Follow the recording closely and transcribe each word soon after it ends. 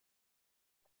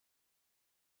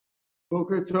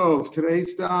Boker Tov.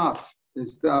 Today's daf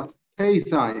is daf Pei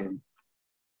Zayin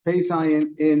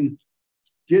in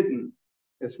Gitin,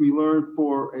 as we learned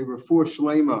for a refuah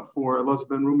shlema for Elazar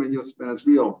ben Ruben Yosef ben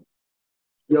Azriel,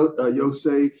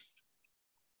 Yosef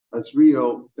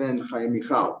Azriel ben Chaim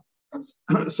Michal.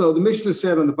 So the Mishnah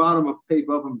said on the bottom of Pei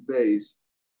Vav and Beis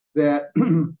that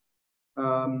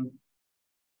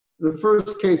the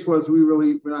first case was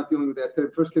we're not dealing with that. The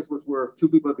first case was where two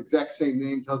people have the exact same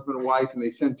names, husband and wife, and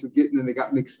they sent to Gitin and they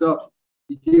got mixed up.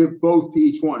 You give both to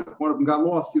each one. If one of them got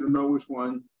lost, you don't know which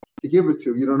one to give it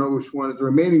to. You don't know which one is the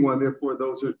remaining one. Therefore,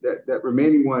 that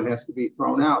remaining one has to be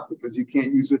thrown out because you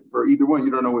can't use it for either one.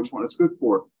 You don't know which one it's good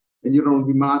for, and you don't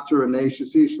be matzah and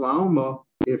neishasi shlaoma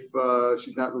if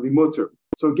she's not really mutter.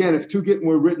 So again, if two Gitin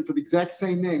were written for the exact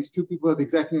same names, two people had the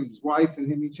exact names, his wife and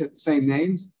him each had the same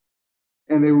names,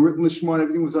 and they were written lishma,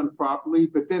 everything was done properly,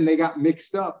 but then they got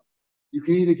mixed up. You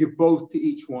can either give both to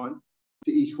each one,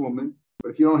 to each woman,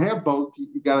 but if you don't have both,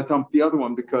 you got to dump the other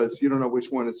one because you don't know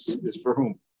which one is for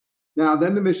whom. Now,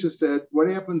 then the Mishnah said, what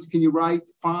happens? Can you write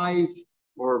 5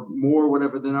 or more,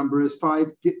 whatever the number is,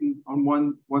 5 Gitin on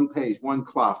one page, one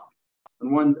cloth,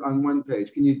 on one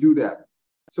page? Can you do that?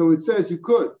 So it says you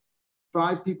could.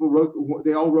 5 people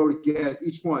they all wrote a get,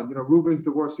 each one. Reuben's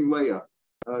divorcing Leah.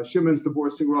 Shimon's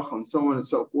divorcing Rachel, and so on and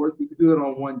so forth. You could do that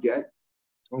on one get,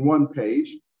 on one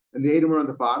page, and the Edom are on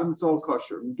the bottom. It's all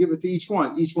kosher. And give it to each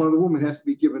one. Each one of the women has to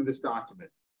be given this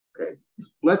document. Okay.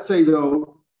 Let's say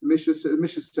though, the Mishnah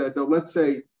said though, let's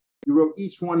say you wrote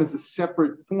each one as a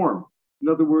separate form. In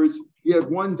other words, you had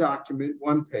one document,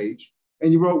 one page,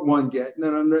 and you wrote one get, and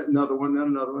then another one, then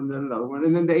another one, then another one,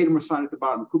 and then the Edom are signed at the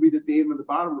bottom. It could be that the Edom at the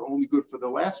bottom are only good for the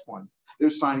last one. They're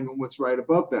signing on what's right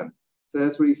above them. So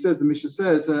that's what he says. The Mishnah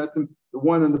says that the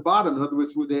one on the bottom, in other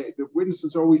words, where the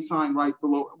witnesses always sign right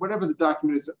below, whatever the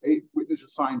document is, a witness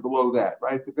is signed below that,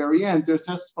 right? At the very end, they're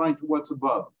testifying to what's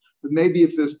above. But maybe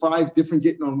if there's 5 different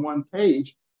Gitin on one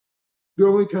page, they're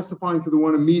only testifying to the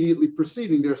one immediately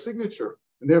preceding their signature.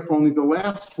 And therefore, only the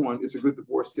last one is a good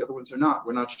divorce. The other ones are not.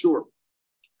 We're not sure.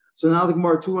 So now the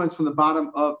Gemara, 2 lines from the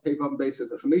bottom of Pei Vav Beis says,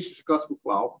 what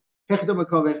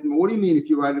do you mean if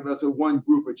you write it as a one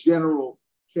group, a general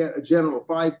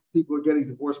 5 people are getting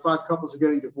divorced, 5 couples are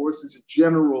getting divorced? It's a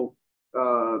general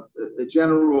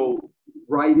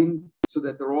writing so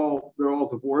that they're all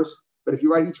divorced. But if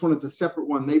you write each one as a separate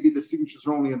one, maybe the signatures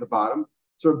are only in the bottom.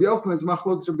 So Rabbi Yochanan is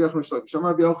machlok. Rabbi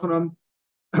Yochanan,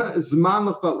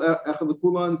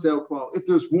 if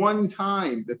there's one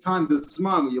time, the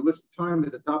zman, when you list the time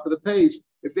at the top of the page,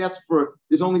 if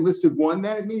there's only listed one,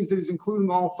 then it means that he's including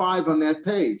all 5 on that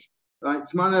page. Right?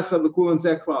 If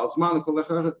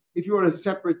you wrote a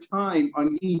separate time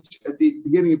on each at the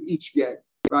beginning of each get,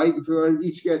 right? If you wrote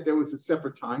each get, there was a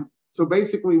separate time. So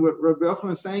basically, what Rabbi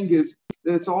Yochanan is saying is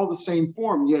that it's all the same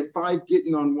form. You had 5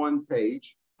 Gitin on one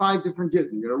page, 5 different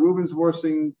Gitin. Reuben's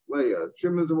divorcing Leah,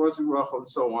 Shimon's divorcing Rachel, and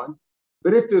so on.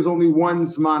 But if there's only one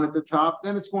zman at the top,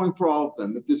 then it's going for all of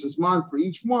them. If there's a zman for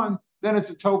each one, then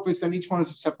it's a topis, and each one is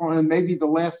a separate one. And maybe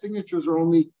the signatures are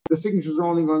only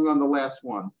going on the last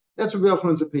one. That's Rabbi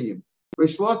Yochanan's opinion.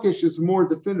 Reish Lakish is more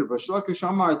definitive. Reish Lakish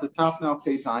Amar at the top now,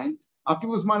 Pei Zayin.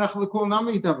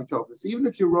 Even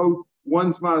if you wrote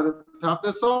one zman at the top,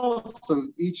 that's also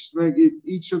each of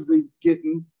the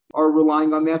Gitin are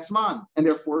relying on that zman, and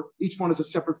therefore each one is a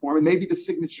separate form, and maybe the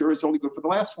signature is only good for the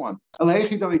last one.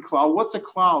 What's a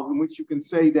klal in which you can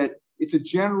say that it's a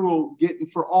general Gitin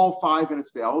for all 5 and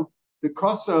it's valid? The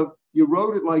kosav, you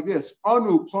wrote it like this: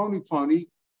 Anu ploni ploni,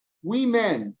 we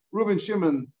men, Reuben,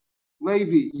 Shimon,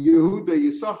 Levi, Yehuda,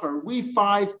 Yisachar, we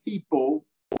 5 people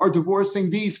are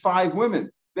divorcing these 5 women.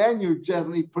 Then you're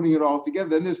definitely putting it all together.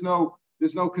 Then there's no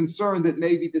concern that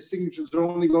maybe the signatures are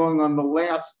only going on the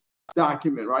last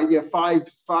document, right? You have 5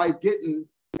 Gitin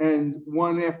and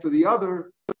one after the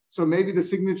other. So maybe the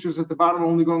signatures at the bottom are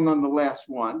only going on the last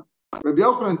one. Rabbi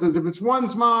Yochanan says if it's one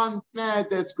zman,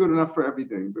 that's good enough for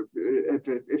everything. But if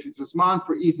it's a zman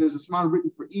there's a zman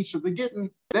written for each of the Gitin,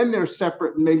 then they're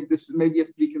separate, and maybe you have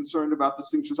to be concerned about the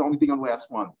signatures only being on the last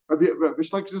one. Rabbi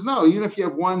Shlomo says no. Even if you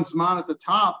have one zman at the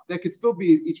top, that could still be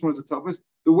each one's a toughest.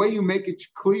 The way you make it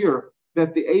clear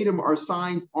that the Edom are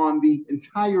signed on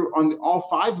all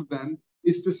 5 of them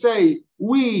is to say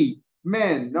we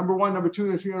men, number 1, number 2,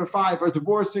 number 3, number 5 are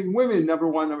divorcing women, number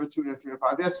 1, number 2, number 3, number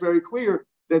 5. That's very clear.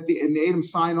 That the Edom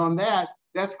sign on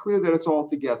that's clear that it's all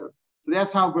together. So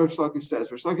that's how Reish Lakish says.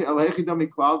 Reish Lakish,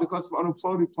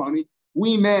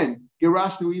 we men,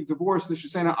 Gerashnu, we've divorced,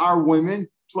 Nishasena, our women,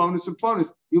 Plonus and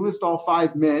Plonus. You list all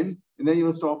 5 men, and then you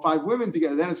list all 5 women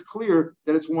together. Then it's clear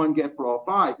that it's one get for all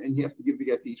 5, and you have to give the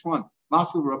get to each one.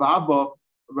 Maskul Rav Abba,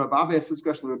 Rabbi Abba asked this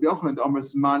question. Rabbi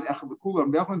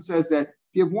Yochanan says that if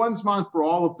you have one zman for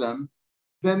all of them,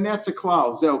 then that's a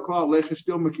klal.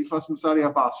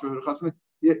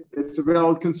 It's a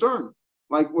valid concern,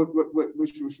 like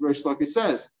which Reish Lakish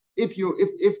says.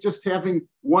 If just having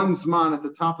one zman at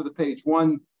the top of the page,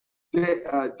 one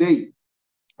date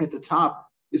at the top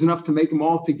is enough to make them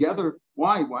all together,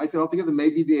 why? Why is it all together?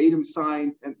 Maybe the Adam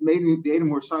signed, and maybe the Adam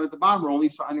who are signed at the bottom are only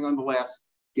signing on the last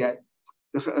get.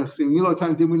 Did we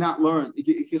not learn?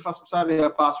 Maybe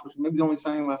the only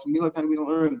signing last one. We don't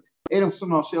learn.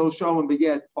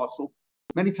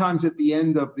 Many times at the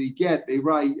end of the get, they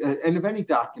write end of any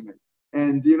document.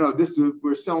 And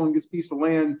we're selling this piece of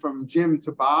land from Jim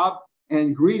to Bob,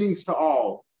 and greetings to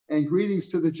all, and greetings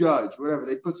to the judge, whatever.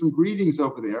 They put some greetings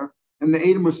over there, and the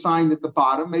Adam are signed at the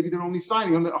bottom. Maybe they're only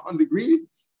signing on the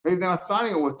greetings. Maybe they're not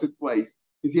signing on what took place,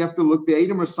 because you have to look. The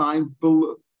Adam are signed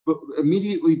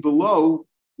immediately below.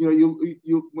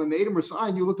 When the Adam are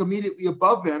signed, you look immediately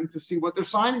above them to see what they're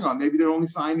signing on. Maybe they're only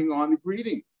signing on the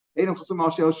greeting. Adam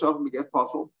get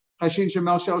puzzled.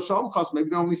 Maybe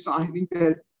they're only signing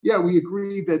that. Yeah, we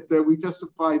agree that we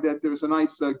testify that there's a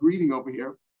nice greeting over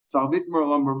here. So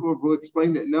we'll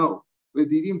explain that. No,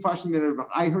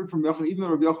 I heard from Yochanan, even though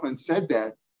Rabbi Yochanan said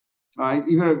that, right?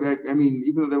 Even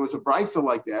though there was a brisa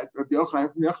like that, Rabbi Yochanan, I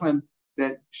heard from Yochanan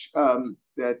that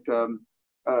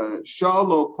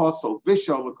shalo posel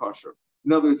vishalo kosher.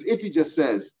 In other words, if he just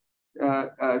says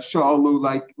shalu,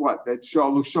 like what, that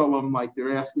shalu shalom, like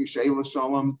they're asking shayla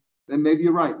shalom, then maybe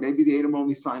you're right. Maybe the Adam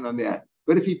only sign on that.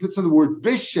 But if he puts in the word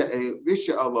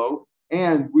vishalo,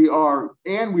 and we are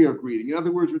greeting. In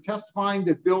other words, we're testifying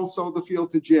that Bill sold the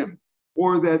field to Jim,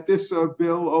 or that this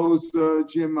Bill owes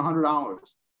Jim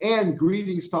 $100. And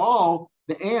greetings to all.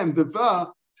 The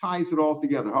ties it all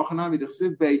together.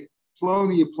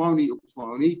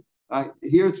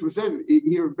 Here it's said.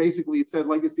 Here basically it said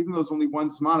like this. Even though there's only one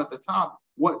zman at the top,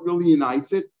 what really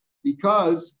unites it?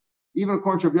 Because even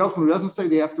according to Rabbi Yochanan, it doesn't say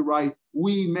they have to write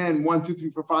we men 1, 2,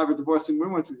 3, 4, 5 are divorcing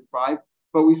women 1, 2, 3, 5,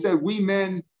 but we said we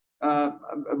men.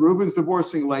 Reuben's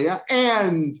divorcing Leah,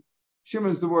 and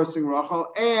Shimon's divorcing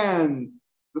Rachel, and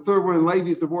the third one,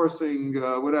 Levi's divorcing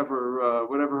whatever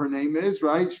her name is,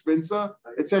 right? Shpinza,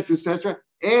 etc., etc.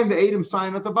 And the Adam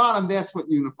sign at the bottom. That's what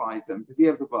unifies them, because you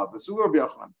have the vav.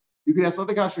 You could ask what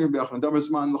the kasher Rabbi Yochanan.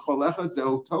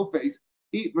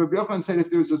 Rabbi Yochanan said if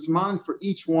there's a zman for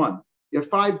each one, you have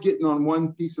 5 getting on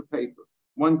one piece of paper,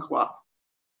 one cloth,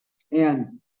 and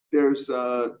there's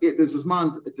a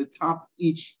zman at the top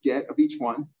each get of each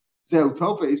one. Zeu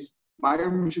tofes. Why do you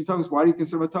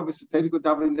consider a tofes? They're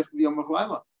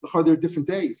different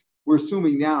days. He's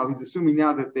assuming now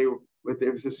that there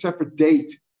was a separate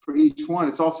date for each one.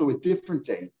 It's also a different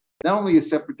date. Not only a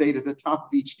separate date at the top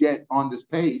of each get on this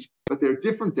page, but they're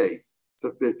different dates. So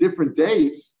if they're different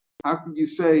dates, how could you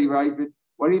say, right? But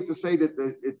why do you have to say that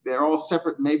they're all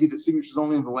separate? Maybe the signature is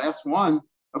only in the last one.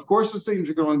 Of course, the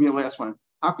signature can only be the last one.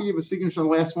 How can you have a signature on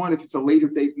the last one if it's a later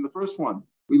date than the first one?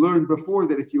 We learned before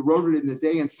that if you wrote it in the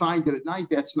day and signed it at night,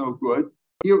 that's no good.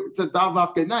 Here, it's a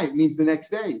davavka at night. It means the next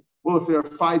day. Well, if there are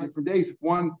 5 different days, if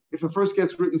the first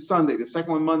gets written Sunday, the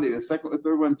second one Monday, the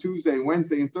third one Tuesday,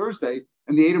 Wednesday, and Thursday,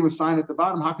 and the Adam was signed at the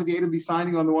bottom, how could the Adam be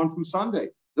signing on the one from Sunday?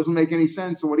 Doesn't make any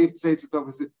sense. So what do you have to say?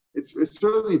 It's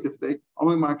certainly a different day.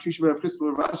 Only my This is how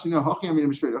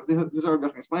I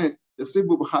explain it.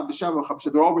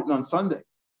 They're all written on Sunday.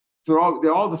 They're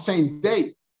all the same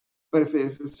date. But if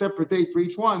there's a separate date for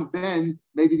each one, then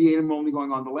maybe the Adam only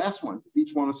going on the last one, because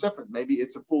each one is separate. Maybe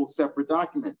it's a full separate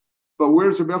document. But where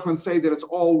does Rabbi Yochanan say that it's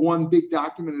all one big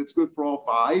document and it's good for all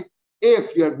 5?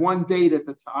 If you had one date at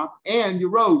the top and you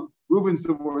wrote Reuben's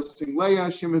divorcing Leah,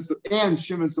 Shimon's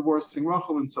divorcing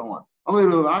Rachel, and so on.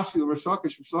 Rish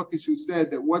Lakish, who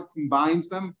said that what combines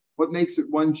them, what makes it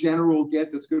one general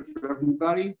get that's good for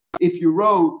everybody, if you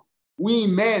wrote we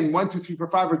men 1, 2, 3, 4,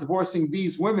 5 are divorcing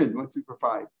these women 1, 2, 4,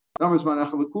 5. Even if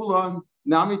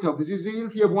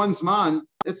you have one zman,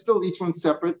 it's still each one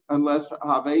separate unless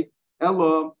have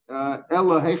Ella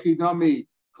hechidami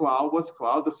klal. What's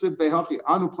klal? The sib behachi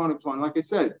anu plani plani. Like I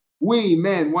said, we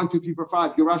men 1, 2, 3, 4,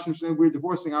 5. We're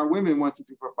divorcing our women 1, 2,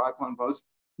 3, 4, 5 plan pos.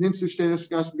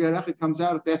 It comes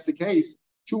out if that's the case,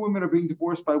 2 women are being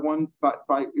divorced by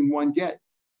in one get,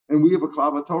 and we have a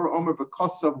klal Torah omer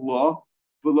because of law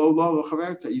below law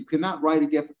lechaverta. You cannot write a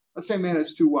get. Let's say a man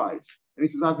has 2 wives, and he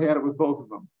says I've had it with both of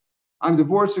them. I'm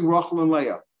divorcing Rachel and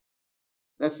Leah.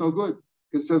 That's no good.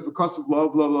 Because it says because of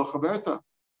love, chaverta.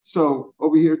 So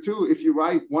over here too, if you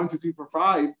write 1, 2, 3, 4,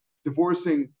 5,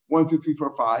 divorcing 1, 2, 3,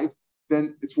 4, 5,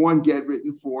 then it's one get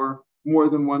written for more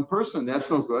than one person.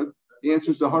 That's no good. The answer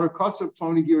is the harder cost of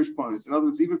ploni girish plonis. In other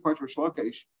words, even according to Rish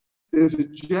Lakish, there's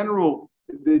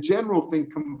the general thing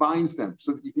combines them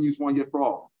so that you can use one get for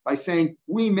all. By saying,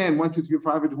 we men, 1, 2, 3,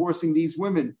 4, 5, are divorcing these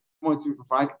women, 1, 2, 3, 4,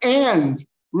 5, and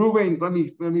Reuben's, let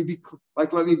me be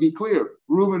clear.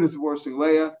 Reuben is divorcing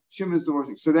Leah, Shimon is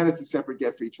divorcing. So then it's a separate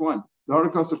get for each one. The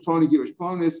articles of Ploni Girish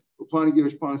Plonis, Ploni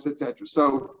Girish Plonis, etc.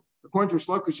 So according to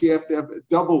Shlokish, you have to have a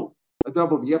double.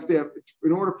 You have to have,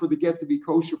 in order for the get to be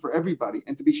kosher for everybody,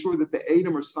 and to be sure that the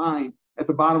Edom are signed at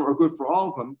the bottom are good for all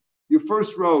of them. Your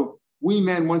first row, we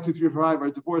men 1, 2, 3, 4, 5 are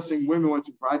divorcing women 1,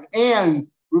 2, 5, and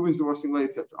Reuben's divorcing Leah,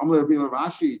 etc.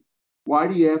 Rashi. Why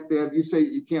do you have to have, you say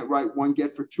you can't write one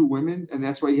get for 2 women, and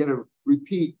that's why you had to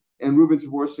repeat, and Reuben's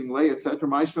divorcing Leah, etc.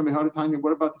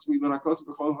 What about this?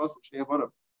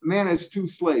 A man has 2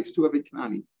 slaves, 2 Eved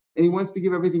Kanani, and he wants to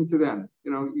give everything to them.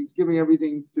 He's giving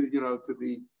everything to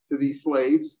these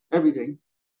slaves, everything.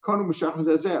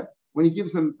 When he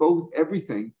gives them both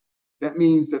everything, that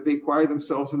means that they acquire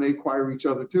themselves and they acquire each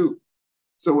other too.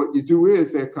 So what you do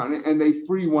is and they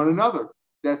free one another.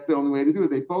 That's the only way to do it.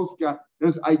 They both got,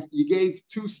 you gave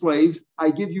 2 slaves,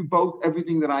 I give you both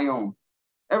everything that I own.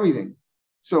 Everything.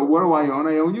 So what do I own?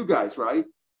 I own you guys, right?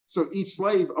 So each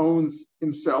slave owns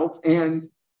himself and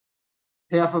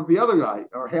half of the other guy,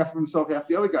 or half of himself, half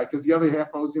the other guy, because the other half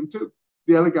owes him too.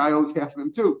 The other guy owes half of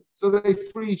him too. So they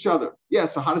free each other. Yeah,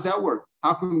 so how does that work?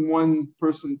 How can one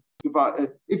person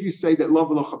divide? If you say that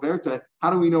love lo chaverta, how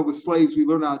do we know with slaves? We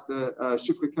learn out the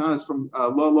shifra kanas from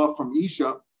law from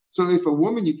Isha. So if a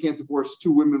woman, you can't divorce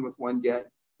 2 women with one get,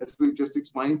 as we've just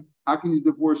explained. How can you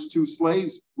divorce 2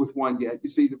 slaves with one get? You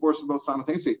say you divorce them both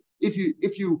simultaneously. If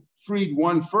you freed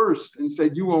one first and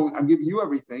said I'm giving you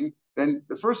everything, then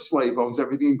the first slave owns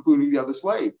everything, including the other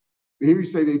slave. But here you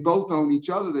say they both own each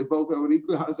other, they both own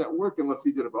equally. How does that work unless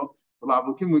he did it both?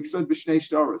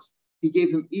 He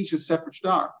gave them each a separate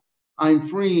star. I'm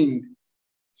freeing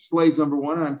slave number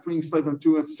 1 and I'm freeing slave number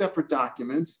 2 in separate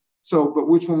documents. So, but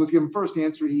which one was given first? The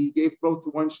answer, he gave both to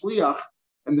one shliach,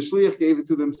 and the shliach gave it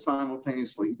to them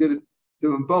simultaneously. He did it to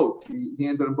them both. He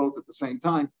handed them both at the same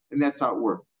time, and that's how it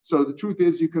worked. So the truth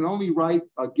is, you can only write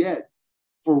a get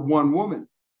for one woman.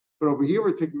 But over here,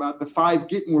 we're talking about the 5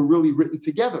 gittin were really written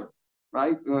together,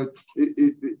 right?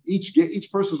 Each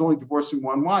person is only divorcing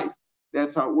one wife.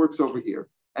 That's how it works over here.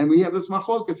 And we have this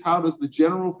machlokas. How does the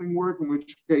general thing work? In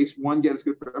which case, one get is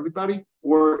good for everybody,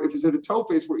 or if it's at a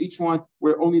tofes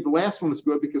where only the last one is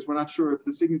good because we're not sure if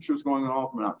the signature is going on all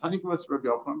of them or not.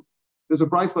 There's a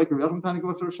price like Rabbi Yochanan,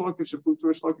 Rabbi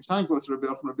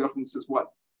Yochanan says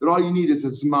what? That all you need is a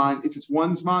zman. If it's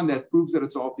one zman, that proves that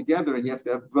it's all together, and you have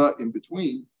to have the in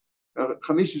between.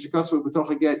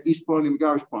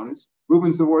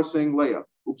 Reuben's divorcing Leah,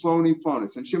 Uploni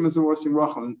Plonis, and Shimon's divorcing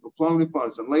Rachel, and Uploni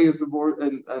Plonis, and Leah's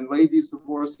divorcing and Levi's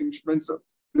divorcing Shminsa.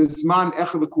 There's Zman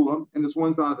Echad Kulam, and this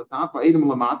one's on at the top.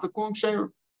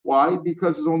 Why?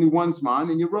 Because there's only one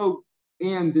Zman, and you wrote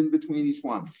and in between each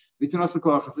one. So you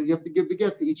have to give the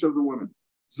get to each of the women.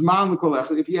 Zman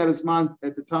L'Kolechad, if you had a Zman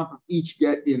at the top of each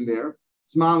get in there,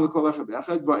 Zman L'Kolechad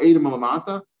Echad, Va'edim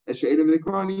Alamata.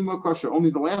 Only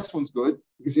the last one's good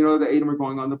because the Edom are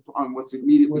going on what's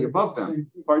immediately above them.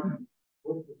 Pardon?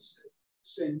 What if it's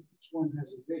same? Each one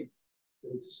has a date,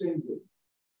 but it's the same date.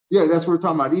 Yeah, that's what we're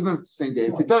talking about. Even if it's the same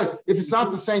date, if it's not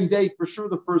the same date, for sure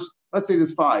the first. Let's say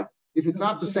there's 5. If it's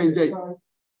not the same date, not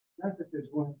that there's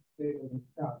one date on the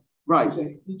top. Right.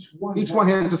 Each one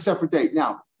has a separate date.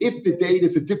 Now, if the date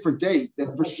is a different date,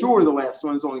 then for sure the last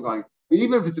one is only going. But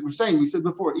even if we said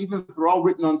before, even if they're all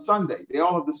written on Sunday, they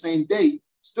all have the same date,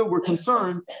 still we're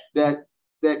concerned that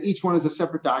each one is a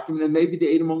separate document, and maybe the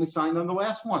Edom only signed on the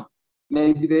last one.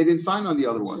 Maybe they didn't sign on the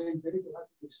other ones.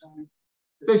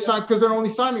 They signed because they're only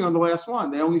signing on the last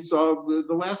one. They only saw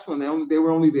the last one. They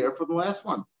were only there for the last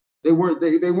one. They weren't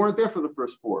there for the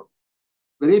first 4.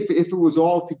 But if it was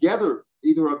all together,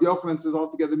 either Rabbi Yochanan says all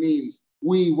together means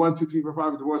we 1, 2, 3, 4,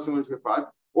 5 divorcing 1, 2, 3, 4, 5.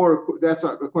 Or that's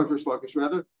according to Shlokish,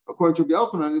 rather. According to Rabbi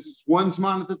Yochanan, this is one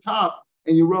zman at the top,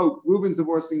 and you wrote Reuben's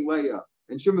divorcing Leah,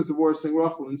 and Shimon's divorcing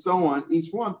Rachel, and so on,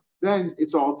 each one, then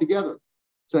it's all together.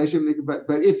 So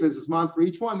but if there's a zman for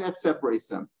each one, that separates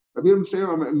them. If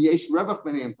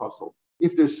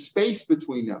there's space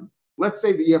between them, let's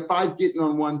say that you have 5 gittin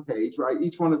on one page, right?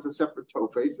 Each one is a separate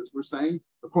tofes, as we're saying,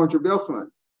 according to Rabbi Yochanan.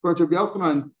 According to Rabbi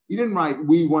Yochanan, you didn't write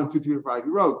we 1, 2, 3, 4, 5.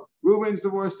 You wrote Reuben's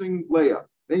divorcing Leah.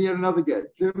 Then you had another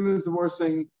get. Shimon is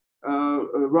divorcing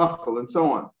Rachel, and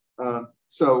so on. Rabbi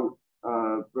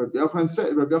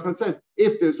Yochanan said,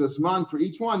 if there's a zman for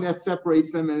each one, that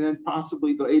separates them, and then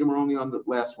possibly the Edom are only on the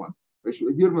last one. Rabbi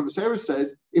Yochanan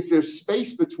says, if there's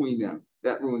space between them,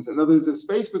 that ruins it. In other words, there's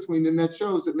space between them, that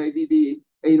shows that maybe the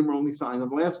Edom are only signed on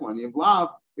the last one. The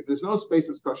Blav, if there's no space,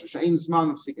 it's kosher. She'ein zman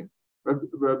of sikin.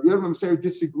 Rabbi Yehuda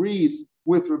disagrees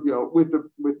with well,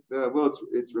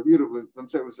 it's Rabbi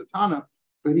Yehuda was a Tana,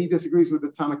 but he disagrees with the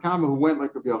Tanakama who went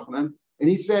like Rabbi Yochanan, and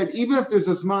he said even if there's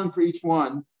a zman for each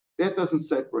one, that doesn't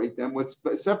separate them. What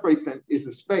separates them is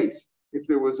a space. If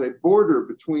there was a border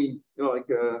between,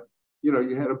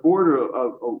 you had a border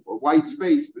of a white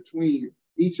space between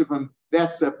each of them,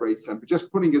 that separates them. But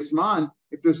just putting a zman,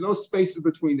 if there's no spaces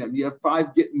between them, you have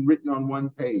 5 getting written on one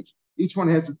page. Each one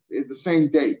is the same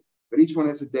date, but each one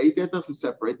has a date. That doesn't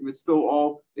separate them. It's still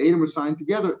all the Edom are signed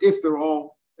together. If they're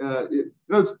all,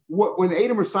 when the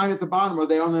Edom are signed at the bottom, are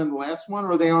they on the last one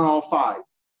or are they on all 5?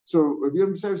 So Rabbi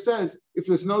Yehuda says if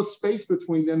there's no space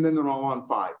between them, then they're all on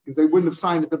 5 because they wouldn't have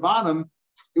signed at the bottom.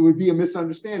 It would be a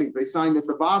misunderstanding. If they signed at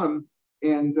the bottom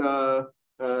and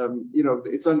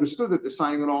it's understood that they're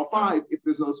signing on all 5 if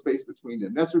there's no space between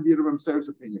them. That's Rabbi Yehuda's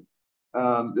opinion.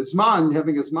 The Zman,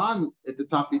 having a Zman at the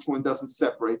top of each one doesn't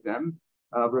separate them.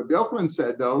 Rabbi Yochanan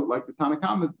said, though, like the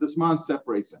Tanakama, the Zman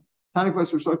separates them.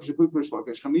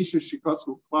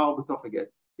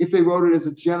 If they wrote it as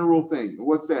a general thing,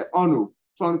 what's that? Anu,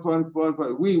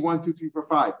 we 1, 2, 3, 4,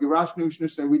 5. Yerashnu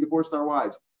say we divorced our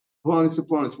wives. Plonus,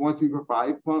 1, 2, 3, 4,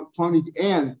 5. Ploni,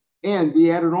 and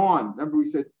we added on. Remember, we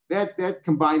said that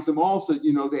combines them also.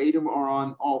 The Edom are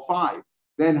on all 5.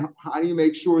 Then how do you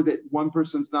make sure that one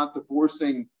person's not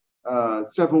divorcing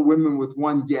several women with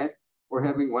one get or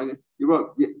having one? You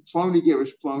wrote Ploni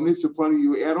Gerish Plonis, so Ploni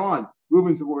you add on.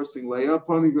 Reuben's divorcing Leah,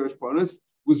 Ploni Gerish Plonis,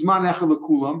 Uzman Echel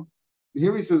Kulam.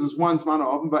 Here he says there's one Zman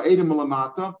Oven, but Edom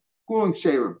Lamata, Kulam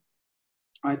Sherim.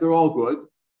 All right, they're all good.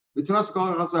 If you have a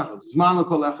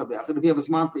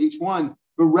Zman for each one,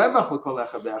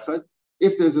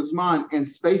 if there's a Zman and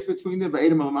space between them,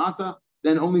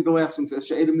 then only the last one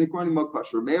says even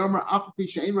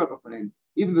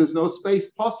there's no space,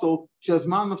 puzzle,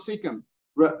 Shazman Mafsikim.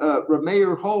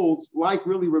 Rameir holds, like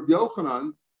really Rabbi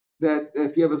Yochanan, that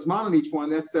if you have a Zman on each one,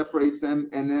 that separates them,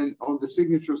 and then the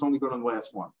signature is only good on the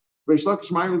last one. Why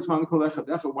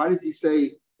does he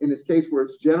say in this case where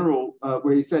it's general,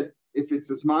 where he said if it's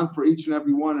a Zman for each and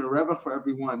every one and a Revach for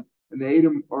every one, and the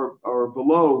Edom are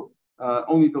below,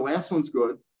 only the last one's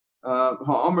good? Why do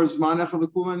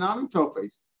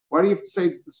you have to say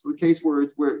this is the case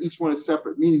where each one is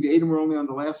separate, meaning the Edom are only on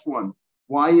the last one?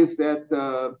 Why is that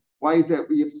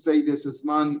we have to say there's a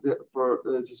Zman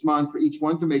for each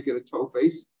one to make it a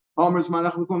tofes? At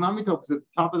the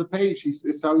top of the page,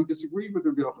 it's how he disagreed with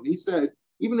Rabbi Yochanan. He said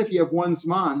even if you have one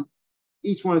Zman,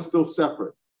 each one is still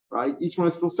separate, right? Each one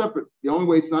is still separate. The only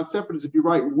way it's not separate is if you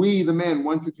write we the men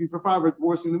 1, 2, 3, 4, 5 are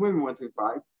divorcing the women 1, 2,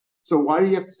 5. So why do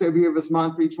you have to say we have a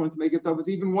Zman for each one to make it tofes?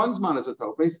 Even one Zman is a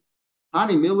tofes.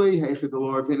 That's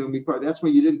why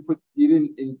you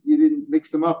didn't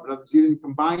mix them up. In other words, you didn't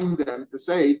combine them to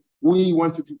say we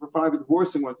 1, 2, 3, 4, 5 are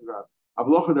divorcing 1, 2, 5.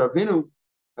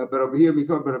 But over here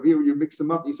you mix them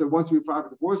up. You said 1, 2, 5 are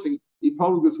divorcing. In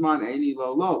other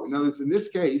words, in this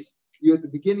case, at the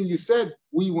beginning you said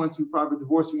we 1, 2, 5 are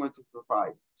divorcing 1, 2, 3,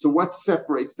 5. So what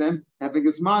separates them? Having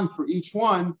a Zman for each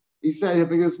one. He said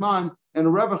having a Zman and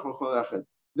a Revach.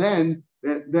 Then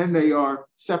they are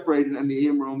separated and the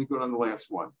Edom are only good on the last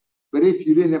one. But if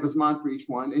you didn't have a Zman for each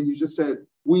one and you just said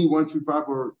we 1, 2, 5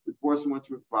 are divorcing 1,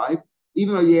 2, 5,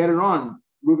 even though you added on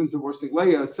Reuben's divorcing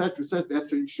Leah, etc., that's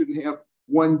so you shouldn't have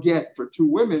one get for 2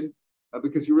 women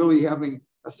because you're really having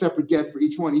a separate get for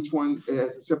each one. Each one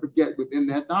has a separate get within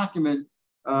that document.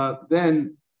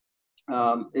 Then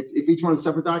if each one is a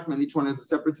separate document, each one has a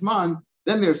separate Zman,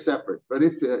 then they're separate. But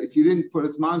if you didn't put a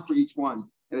Zman for each one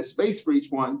and a space for each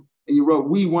one, and you wrote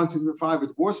we 1, 2, 3, 5 are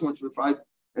divorcing 1, 2, 3, 5,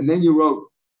 and then you wrote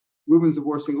Reuben's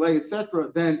divorcing Leah, etc.,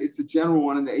 then it's a general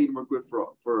one, and the Edom are good for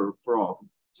all of them.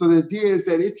 So the idea is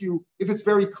that if it's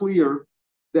very clear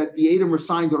that the Edom are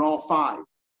signed on all 5,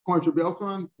 according to Rabbi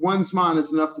Yochanan, one Zman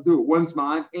is enough to do it. One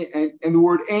Zman and the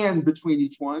word and between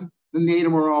each one, then the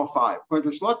Edom are all 5.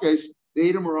 According to Shlokesh, the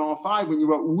Edom are all 5 when you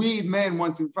wrote we men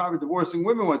 1, 2, 5 are divorcing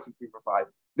women 1, 2, 3, 4, 5.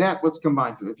 That was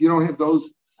combines them. If you don't have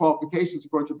those qualifications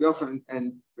according to Rabbi Yochanan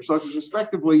and Shlokesh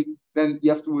respectively, then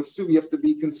you have to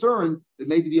be concerned that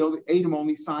maybe the Edom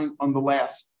only signed on the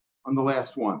last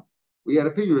one. We had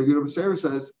a figure. Rabbi Yehuda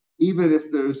says even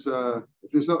if there's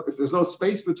no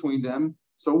space between them,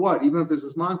 so what? Even if there's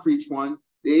a Zman for each one,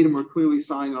 the Edom are clearly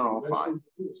signed on all 5.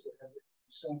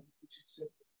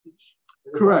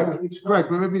 Correct.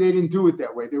 But maybe they didn't do it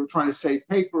that way. They were trying to save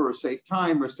paper or save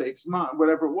time or save Zman,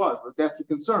 whatever it was. But that's a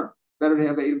concern. Better to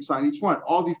have Edom sign each one.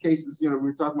 All these cases, we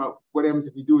were talking about what happens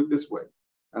if you do it this way.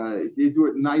 If you do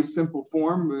it in nice, simple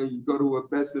form, you go to a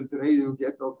Bezdin today,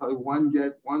 they'll tell you one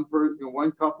get, one person,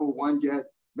 one couple, one get,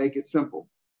 make it simple.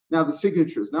 Now the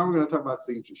signatures. Now we're going to talk about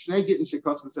signatures. Shnei Gittin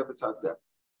Shekos V'Sefer Tzatzeh.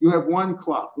 You have one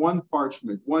cloth, one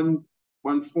parchment, one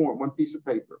form, one piece of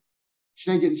paper.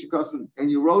 Shnei Gittin Shekasan,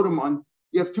 and you wrote them on,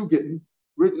 you have two Gittin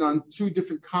written on two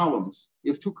different columns.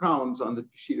 You have two columns on the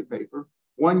sheet of paper.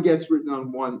 One gets written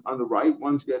on the right,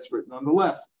 one gets written on the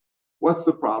left. What's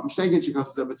the problem?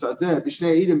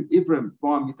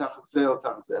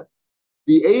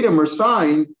 The Adam are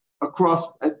signed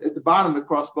across at the bottom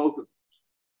across both of them.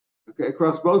 Okay,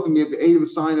 across both of them, you have the Adam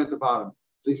sign at the bottom.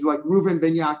 So he's like Reuven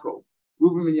ben Yaakov.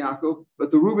 Reuven ben Yaakov, but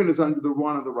the Reuven is under the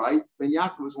one on the right, ben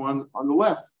Yaakov is one on the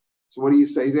left. So what do you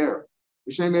say there?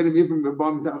 Yevanim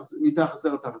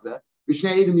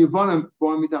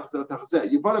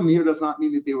here does not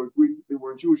mean that they were Greek, they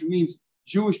were Jewish. It means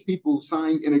Jewish people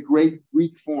signed in a great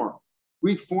Greek form.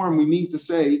 Greek form, we mean to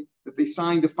say that they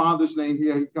signed the father's name.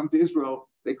 Here, you come to Israel,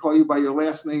 they call you by your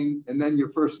last name and then your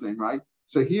first name, right?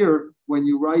 So here, when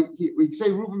you write, we say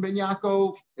Reuven ben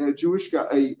Yaakov, a Jewish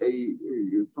guy,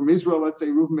 from Israel, let's say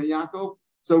Reuven ben Yaakov.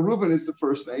 So Reuven is the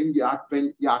first name,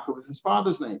 ben Yaakov is his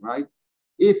father's name, right?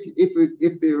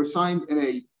 If they are signed in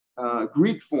a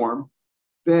Greek form,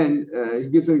 then he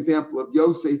gives an example of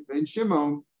Yosef ben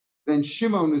Shimon. Then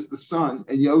Shimon is the son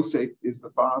and Yosef is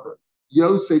the father.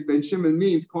 Yosef ben Shimon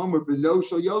means Klomer beno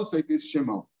shel Yosef is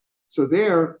Shimon. So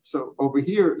here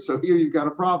you've got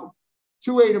a problem.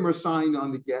 Two Adam are signed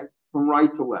on the get from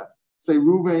right to left. Say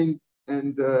Reuven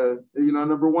and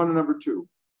number one and number two,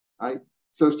 right?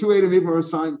 So it's two Adam are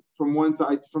signed from one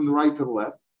side, from the right to the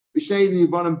left.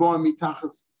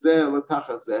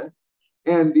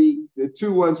 And the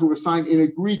two ones who were signed in a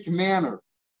Greek manner, I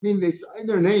mean, they signed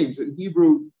their names in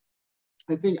Hebrew.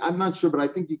 I'm not sure, but I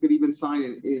think you could even sign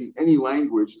in any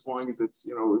language as long as it's,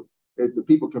 the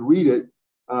people can read it.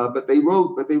 But they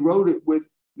wrote it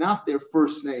with not their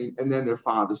first name and then their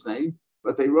father's name,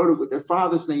 but they wrote it with their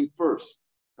father's name first.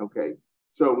 Okay.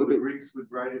 So the Greeks would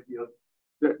write it the other.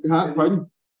 Pardon?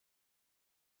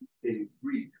 In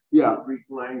Greek. Yeah. Greek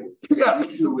language. Yeah.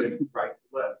 You do it right to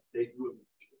left. They do it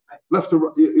left to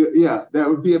right. Yeah, that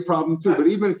would be a problem too. But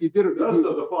even if you did it, so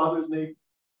the father's name.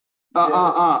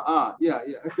 Yeah.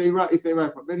 If they write,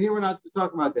 but here we're not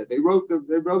talking about that. They wrote the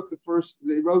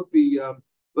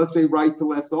let's say right to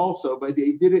left also, but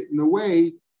they did it in a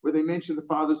way where they mentioned the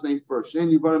father's name first. The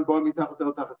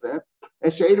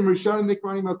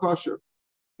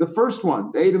first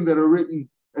one, the Adam that are written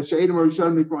as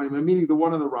meaning the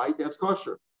one on the right, that's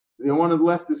kosher. The one on the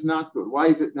left is not good. Why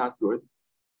is it not good?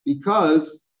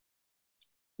 Because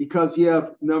you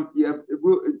have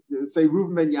say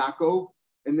Reuven ben Yaakov,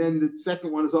 and then the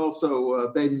second one is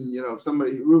also Ben.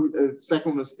 The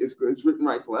second one is written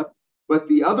right to left, but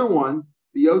the other one,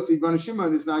 the Yosef ben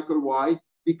Shimon, is not good. Why?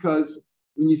 Because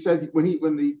when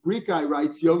the Greek guy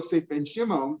writes Yosef ben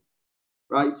Shimon,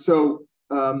 right? So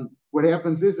what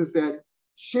happens is that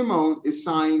Shimon is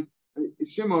signed.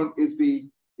 Shimon is the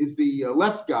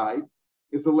left guy,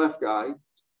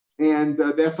 and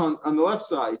that's on the left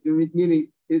side,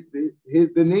 meaning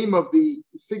the name of the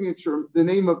signature, the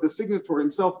name of the signatory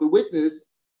himself, the witness.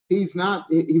 He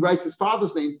writes his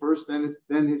father's name first, then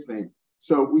his name.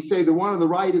 So we say the one on the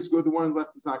right is good, the one on the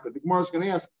left is not good. The Gemara is going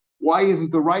to ask, why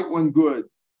isn't the right one good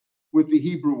with the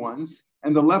Hebrew ones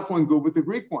and the left one good with the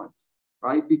Greek ones,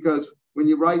 right? Because with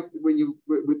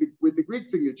the Greek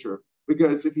signature,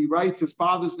 because if he writes his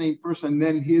father's name first and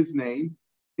then his name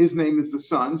is the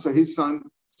son, so his son,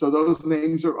 so those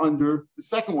names are under the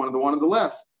second one, the one on the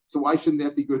left. So why shouldn't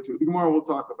that be good too? The Gemara will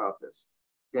talk about this,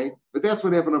 okay? But that's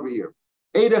what happened over here.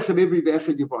 Now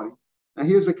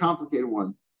here's a complicated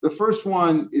one. The first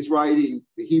one is writing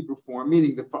the Hebrew form,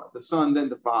 meaning the son, then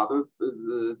the father,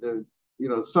 the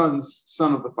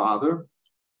son of the father,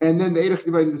 and then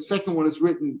the second one is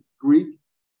written Greek.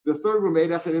 The third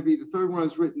one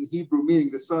is written Hebrew, meaning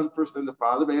the son first, then the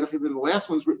father. The last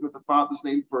one is written with the father's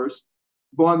name first.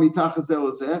 They're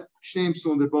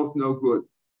both no good.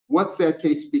 What's that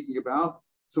case speaking about?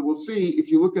 So we'll see if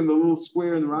you look in the little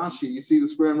square in Rashi. You see the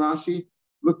square in Rashi.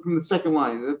 Look from the second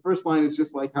line. The first line is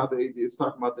just like how it's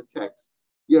talking about the text.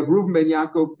 You have Reuven ben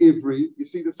Yaakov Ivri. You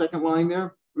see the second line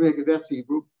there? That's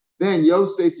Hebrew. Then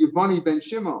Yosef Yevani ben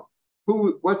Shimon.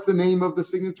 What's the name of the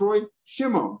signatory?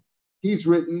 Shimon. He's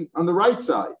written on the right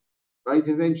side, right?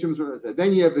 His name Shimon's right side.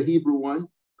 Then you have the Hebrew one,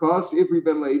 Kos Ivri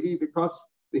ben Levi.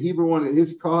 The Hebrew one,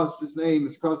 his name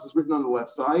is written on the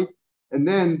left side. And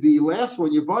then the last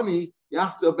one, Yevani,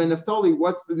 Yachzel ben Naphtali.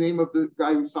 What's the name of the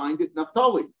guy who signed it?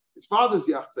 Naphtali. His father's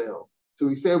Yachzel. So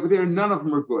we say over there, none of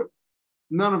them are good.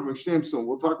 None of them are Shemson.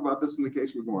 We'll talk about this in the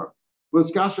case we're going.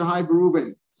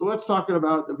 So let's talk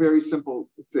about a very simple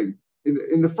thing.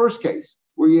 In the first case,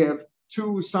 where you have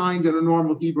two signed in a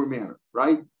normal Hebrew manner,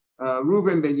 right?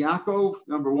 Reuven ben Yaakov,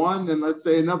 number one. Then let's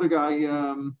say another guy,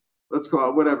 let's call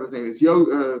it whatever his name is.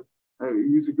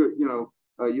 Use a good,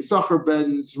 Yisachar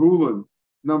ben Zvulun,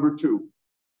 number two.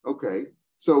 Okay,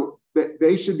 so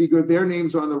they should be good. Their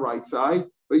names are on the right side,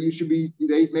 but you should be.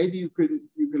 Maybe you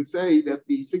can say that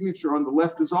the signature on the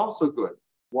left is also good.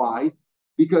 Why?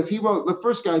 Because he wrote the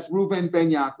first guy's Reuven ben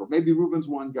Yaakov. Maybe Reuven's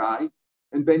one guy,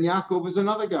 and ben Yaakov is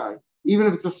another guy. Even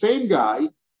if it's the same guy,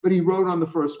 but he wrote on the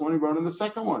first one, he wrote on the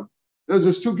second one.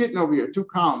 There's two Gittin over here, two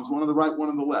columns, one on the right, one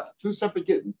on the left, two separate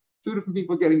Gittin, two different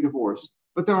people getting divorced,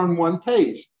 but they're on one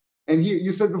page. And here,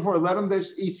 you said before, let them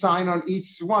sign on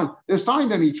each one. They're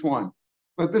signed on each one,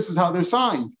 but this is how they're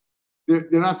signed. They're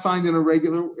not signed in a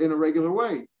regular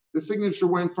way. The signature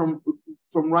went from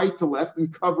right to left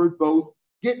and covered both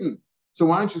Gittin. So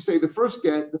why don't you say the first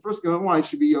one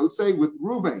should be Yotzei with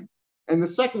Reuven, and the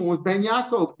second one with Ben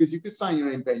Yaakov, because you could sign your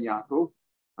name Ben Yaakov,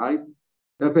 right?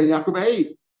 Ben Yaakov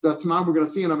 8. That's now we're going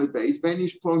to see in Amid Beis, Ben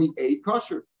Ish Ploni 8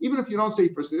 kosher. Even if you don't say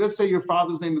first name, let's say your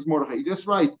father's name is Mordechai. You just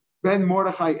write Ben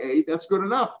Mordechai 8. That's good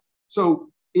enough.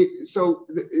 So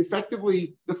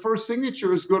effectively, the first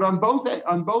signature is good on both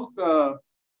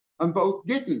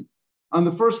Gittin. On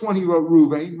the first one, he wrote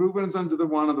Reuven. Reuven is under the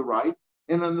one on the right,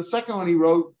 and on the second one, he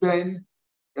wrote Ben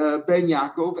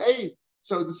Yaakov 8.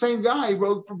 So the same guy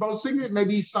wrote for both signatures.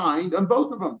 Maybe he signed on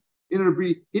both of them. He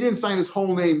didn't sign his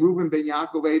whole name, Reuven Ben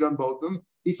Yaakov 8, on both of them.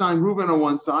 He signed Reuven on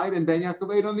one side and Ben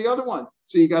Yaakov 8 on the other one.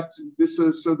 So you got this.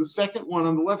 So the second one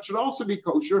on the left should also be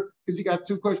kosher because you got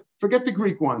two kosher. Forget the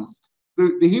Greek ones.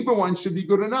 The Hebrew one should be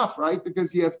good enough, right?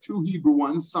 Because you have two Hebrew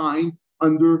ones signed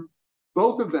under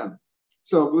both of them.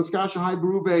 So L'skasha Hai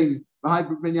Reuven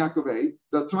Ben Yaakov 8.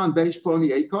 Datran Ben Ish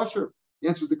Ploni 8 kosher. The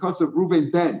answer is the cause of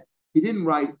Reuven Ben. He didn't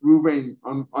write Reuven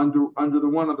under the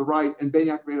one on the right and Ben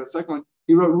Yaakov 8 on the second one.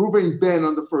 He wrote Reuven Ben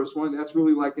on the first one. That's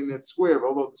really like in that square,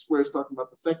 although the square is talking about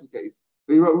the second case.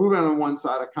 But he wrote Reuven on one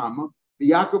side, a comma.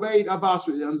 The Yaakov 8 Abbas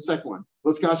on the second one.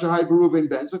 Let's kasha hai Reuven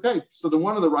Ben. It's okay. So the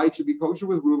one on the right should be kosher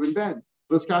with Reuven Ben.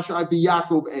 Let's kasha hai be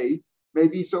Yaakov 8.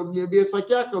 Maybe it's like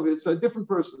Yaakov. It's a different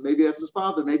person. Maybe that's his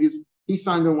father. Maybe he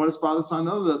signed on one, his father signed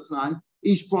on another. That's 9.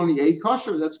 Each Ploni 8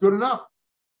 kosher. That's good enough,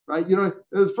 right?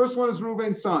 The first one is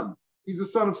Reuven's son. He's the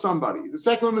son of somebody. The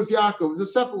second one is Yaakov. It's a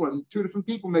separate one. Two different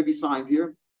people may be signed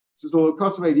here. This is the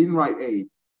Kosovo. He didn't write A.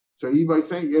 So he by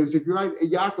saying, if you write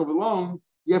Yaakov alone,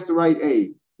 you have to write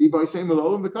A. He by saying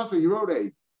the Kosovo, you wrote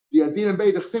A. We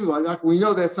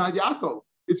know that's not Yaakov.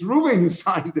 It's Reuven who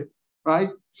signed it, right?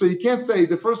 So you can't say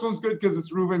the first one's good because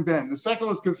it's Reuven Ben. The second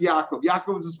one's because Yaakov.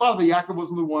 Yaakov was his father. Yaakov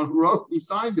wasn't the one who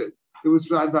signed it. It was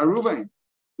signed by Reuven.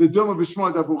 The Dilma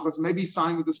B'Shmo Davuchas, maybe he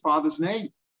signed with his father's name.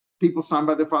 People sign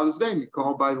by their father's name. You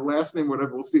call by the last name,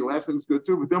 whatever. We'll see. Last name is good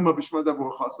too. But Dilma B'Shmo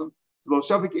Davuchas.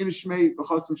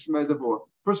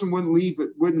 Person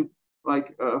wouldn't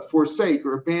forsake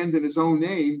or abandon his own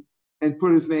name and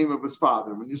put his name of his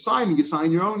father. When you're signing, you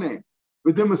sign your own name.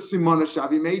 But then Simona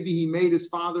Shavi, maybe he made his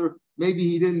father, maybe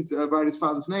he didn't write his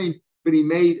father's name, but he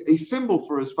made a symbol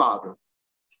for his father.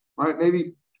 Right?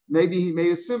 Maybe he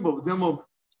made a symbol. But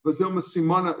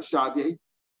Simona Shavi,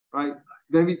 right?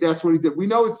 Maybe that's what he did. We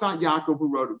know it's not Yaakov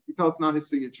who wrote it. We tell it's not his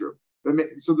signature.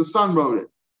 So the son wrote it.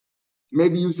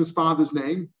 Maybe use his father's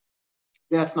name.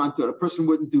 That's not good. A person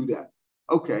wouldn't do that.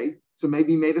 Okay, so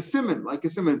maybe he made a simon, like a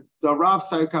simon. The Rav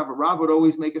Sayakava, Rav would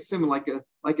always make a simon, like an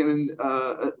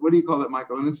what do you call it,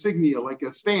 Michael? An insignia, like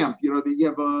a stamp. That you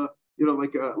have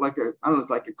like a I don't know, it's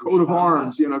like a coat of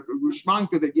arms.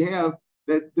 Rushmanka that you have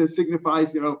that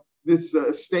signifies this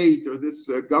state or this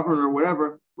governor or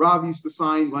whatever. Rav used to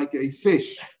sign like a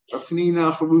fish, a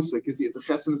Chnina Chalusa, because he has a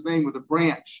ches in his name with a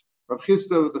branch. Rav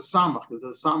Chisda with the samach, there's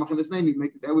a samach in his name.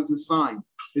 That was his sign,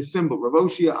 his symbol. Rav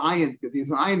Oshia ayin, because he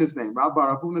has an ayin in his name. Rav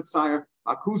Barabunat Sire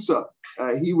Akusa,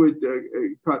 he would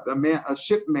cut a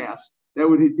ship mast. That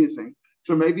would be his thing.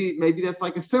 So maybe that's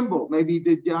like a symbol. Maybe he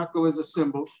did Yaakov as a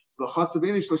symbol. So the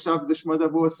chasavinish l'shav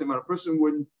d'shmadavu simon. A person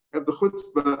wouldn't have the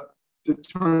chutzpah to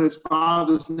turn his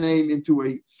father's name into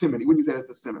a simon. He wouldn't use that as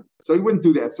a simon. So he wouldn't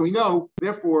do that. So we know,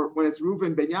 therefore, when it's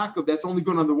Reuven ben Yaakov, that's only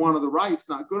good on the one on the right. It's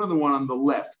not good on the one on the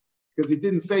left. Because he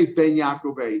didn't say Ben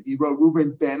Yaakov 8. He wrote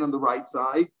Reuven Ben on the right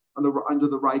side, under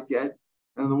the right get.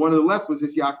 And the one on the left was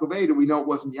this Yaakov 8, and we know it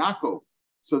wasn't Yaakov.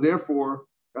 So therefore,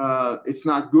 it's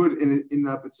not good in and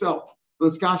of itself.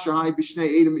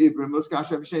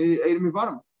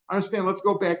 Understand, let's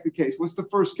go back to the case. What's the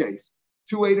first case?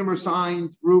 2 Edom are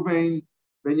signed, Reuven,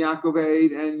 Ben Yaakov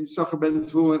 8, and Yisachar ben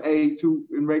Zvulun 8, 2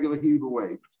 in regular Hebrew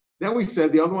way. Then we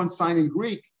said the other one's signed in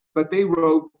Greek, but they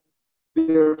wrote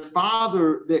their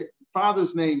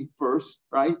father's name first,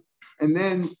 right? And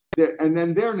then and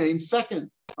then their name second.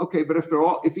 Okay, but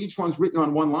if each one's written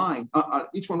on one line,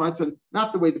 each one writes on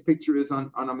not the way the picture is on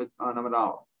Amud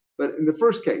Aleph, but in the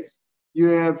first case, you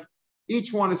have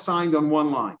each one is signed on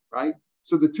one line, right?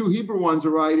 So the two Hebrew ones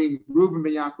are writing Reuven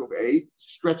ben Yaakov A,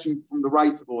 stretching from the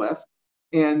right to the left,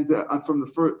 and from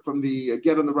the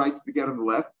get on the right to the get on the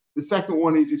left. The second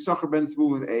one is Yisachar ben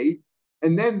Zvulun A,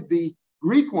 and then the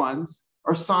Greek ones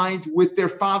are signed with their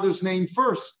father's name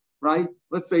first, right?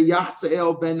 Let's say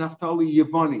Yachzael ben Naphtali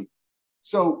Yevani.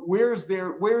 So where's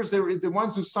the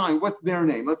ones who sign? What's their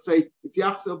name? Let's say it's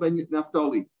Yachzael ben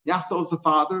Naphtali. Yachzael is the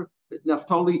father,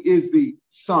 Naphtali is the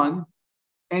son,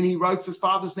 and he writes his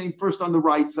father's name first on the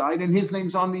right side, and his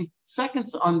name's on the second,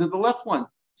 under the left one.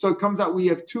 So it comes out we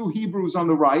have two Hebrews on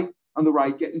the right,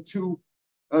 getting two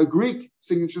Greek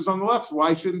signatures on the left.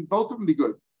 Why shouldn't both of them be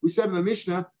good? We said in the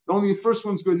Mishnah, only the first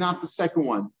one's good, not the second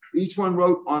one. Each one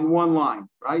wrote on one line,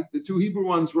 right? The two Hebrew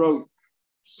ones wrote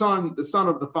son, the son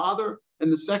of the father,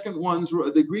 and the second ones,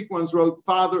 the Greek ones wrote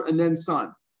father and then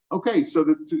son. Okay, so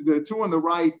the two on the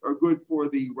right are good for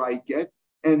the right get,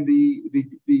 and the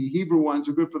Hebrew ones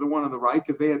are good for the one on the right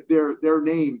because they had their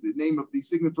name, the name of the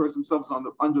signatories themselves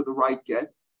under the right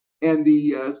get, and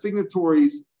the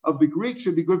signatories of the Greek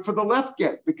should be good for the left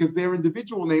get because their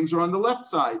individual names are on the left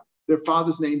side, their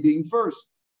father's name being first.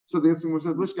 So the answer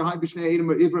says,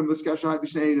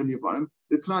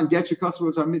 it's not get your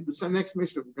customers. The next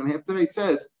Mishnah we're going to have today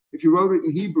says, if you wrote it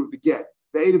in Hebrew, the get,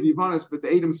 the Eid of Yavanis, but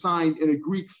the Edom signed in a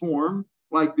Greek form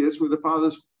like this, where the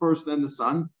father's first, then the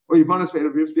son, or Yavanis Eid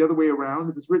of Yavanis the other way around.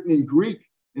 If it's written in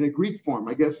a Greek form,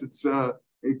 I guess it's a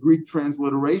Greek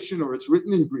transliteration, or it's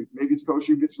written in Greek. Maybe it's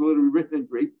kosher, it's literally written in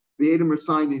Greek. The Edom are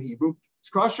signed in Hebrew. It's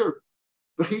kosher.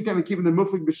 Maybe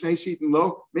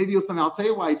you'll tell me, I'll tell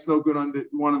you why it's no good on the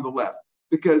one on the left.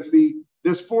 Because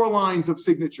there's four lines of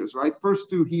signatures, right? First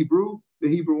two Hebrew, the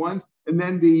Hebrew ones, and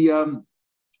then the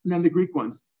Greek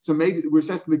ones. So maybe we're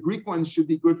saying the Greek ones should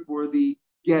be good for the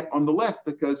get on the left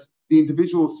because the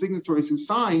individual signatories who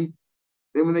sign,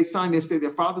 then when they sign, they say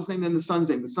their father's name and the son's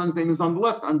name. The son's name is on the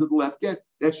left, under the left get.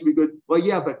 That should be good. Well,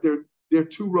 yeah, but they're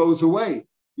 2 rows away.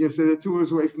 You have to say they're 2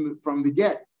 rows away from the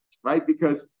get, right?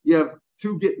 Because you have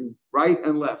 2 גיטין, right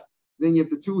and left. Then you have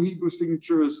the 2 Hebrew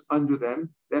signatures under them.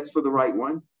 That's for the right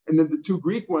one. And then the 2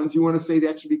 Greek ones, you want to say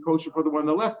that should be kosher for the one on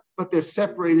the left, but they're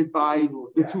separated by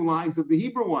the 2 lines of the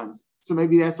Hebrew ones. So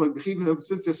maybe that's like,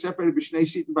 since they're separated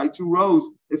by 2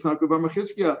 rows, it's not good.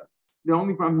 The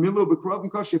only problem,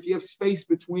 if you have space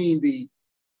between the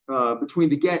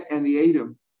get and the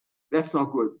Edom, that's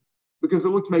not good. Because it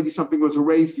looks maybe something was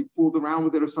erased, you fooled around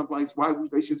with it or something like that. Why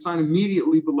they should sign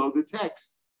immediately below the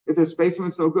text. If the space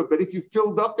went so good, but if you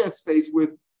filled up that space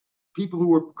with people who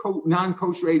were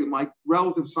non-kosher Edom, like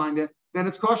relatives signed it, then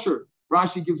it's kosher.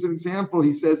 Rashi gives an example.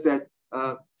 He says that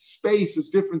space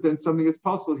is different than something that's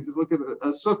puzzled. He says, look at a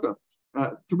sukkah.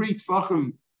 3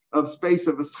 tfachim of space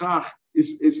of a schach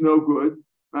is no good.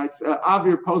 Right?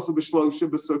 Avir posel b'shlosha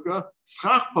b'sukkah.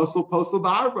 Schach posel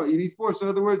b'arba. You need 4. So in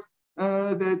other words,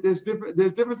 there's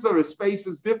difference there. Space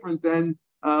is different than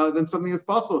something that's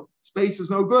puzzled. Space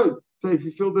is no good. So if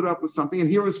you filled it up with something, and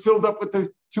here is filled up with the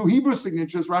 2 Hebrew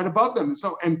signatures right above them, there's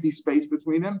no empty space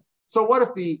between them. So what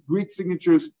if the Greek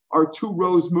signatures are 2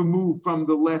 rows removed from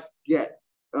the left get?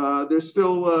 There's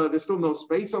still no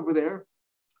space over there.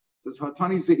 It says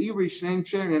Hatani Zeiri Shneim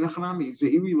Cher and Echanami.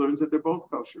 Zeiri learns that they're both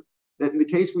kosher. That in the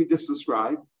case we just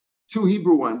described, 2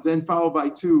 Hebrew ones, then followed by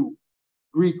 2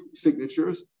 Greek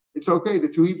signatures. It's okay. The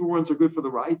 2 Hebrew ones are good for the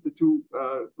right. The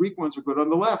 2 Greek ones are good on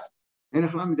the left. And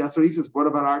that's what he says. What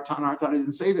about our Tana? Our Tana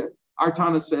didn't say that. Our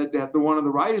Tana said that the one on the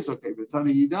right is okay. But Tana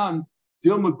Yidan,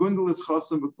 Dilma Gundel is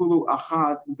chasam v'kulu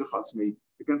achad udechasmi.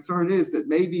 The concern is that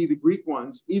maybe the Greek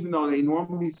ones, even though they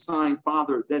normally sign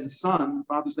father then son,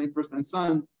 father's name first then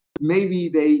son, maybe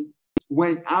they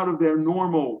went out of their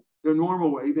normal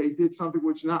way. They did something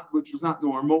which was not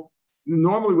normal. The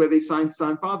normal way they signed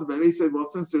son father, but they said, well,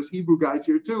 since there's Hebrew guys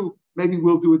here too, maybe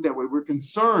we'll do it that way. We're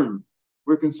concerned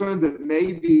that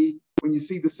maybe when you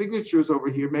see the signatures over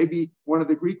here, maybe one of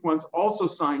the Greek ones also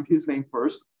signed his name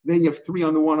first. Then you have 3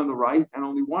 on the one on the right and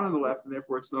only 1 on the left, and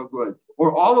therefore it's no good.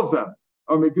 Or all of them.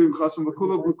 Or maybe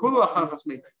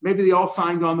they all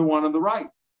signed on the one on the right.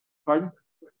 Pardon?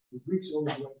 The Greeks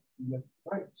always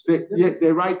right.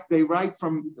 They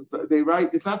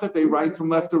write. It's not that they write from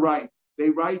left to right. They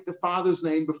write the father's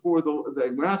name before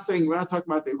we're not talking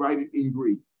about they write it in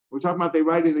Greek. We're talking about they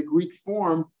write in a Greek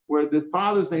form where the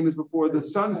father's name is before the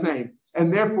son's name.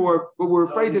 And therefore, but we're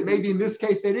afraid that maybe in this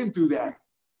case they didn't do that.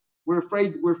 we're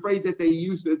afraid that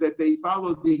they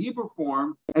followed the Hebrew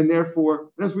form, and therefore,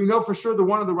 and as we know for sure, the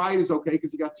one on the right is okay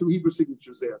because you got two Hebrew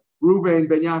signatures there: Reuven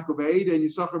ben Yaakov Eid and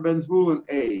Yisachar ben Zvulun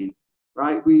Eid.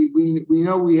 Right? We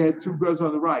know we had two brothers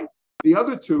on the right. The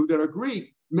other two that are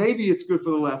Greek, maybe it's good for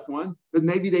the left one, but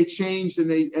maybe they changed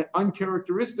and they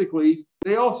uncharacteristically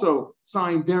they also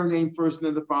signed their name first and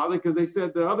then the father because they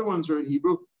said the other ones are in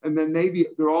Hebrew, and then maybe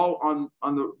they're all on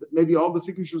the maybe all the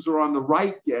signatures are on the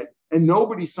right yet, and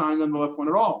nobody signed on the left one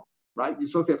at all. Right? You're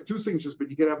supposed to have two signatures, but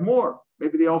you could have more.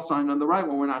 Maybe they all signed on the right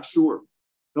one. We're not sure.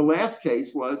 The last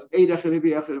case was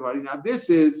now this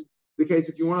is the case.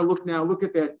 If you want to look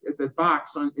at that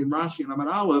box in Rashi and Amar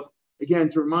Aleph again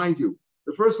to remind you.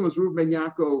 The first one was Reuven ben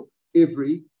Yaakov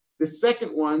Ivri. The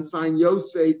second one signed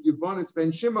Yosef Yevonis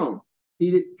ben Shimon.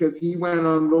 Because he went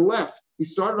on the left. He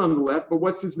started on the left, but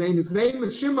what's his name? His name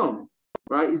is Shimon,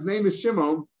 right? His name is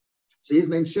Shimon. So his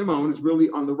name Shimon is really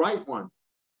on the right one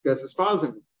because his father's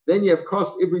name. Then you have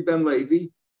Kos Ivri ben Levi,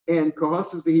 and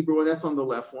Kos is the Hebrew one. That's on the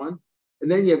left one.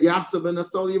 And then you have Yasser ben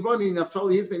Naphtali Yevoni.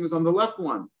 Naphtali, his name is on the left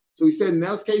one. So he said in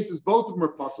those cases, both of them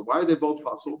are possible. Why are they both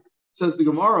possible? Says the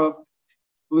Gemara,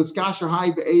 why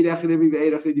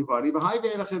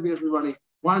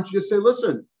don't you just say,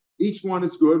 listen, each one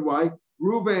is good. Why?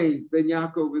 Reuven ben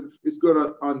Yaakov is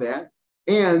good on that.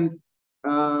 And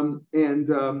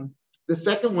the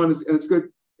second one is, and it's good.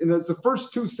 And as the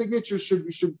first two signatures should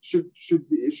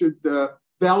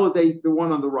validate the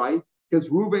one on the right, because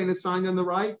Reuven is signed on the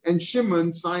right, and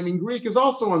Shimon signed in Greek is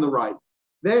also on the right.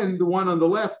 Then the one on the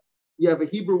left, you have a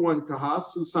Hebrew one,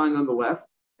 Kahas, who's signed on the left,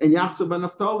 and Yasser ben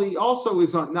Naphtali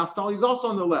Naphtali is also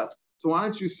on the left. So why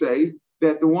don't you say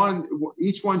that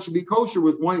each one should be kosher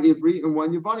with one Ivri and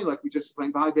one Yevani, like we just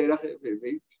explained.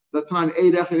 The time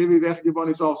Yevani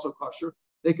is also kosher.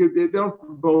 They don't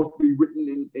both be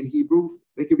written in Hebrew.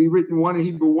 They could be written one in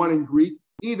Hebrew, one in Greek.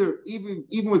 Even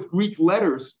with Greek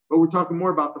letters, but we're talking more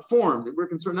about the form. We're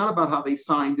concerned not about how they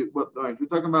signed it. We're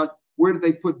talking about where did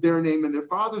they put their name and their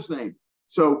father's name.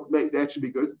 So that should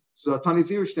be good. So Tani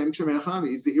Zirish name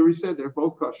Shemechami is the Iri said they're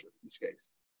both kosher in this case.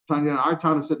 Our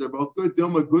Tana said they're both good.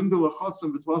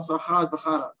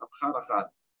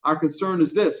 Our concern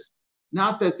is this: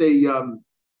 not that they.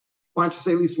 Why don't you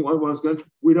say at least one is good?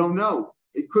 We don't know.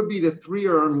 It could be that three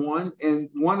are on one and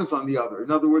one is on the other.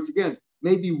 In other words, again,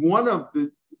 maybe one of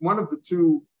the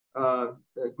two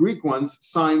Greek ones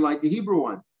signed like the Hebrew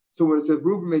one. So when it says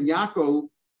Reuben ben Yaakov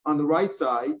on the right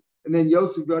side, and then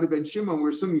Yosef ben Shimon, we're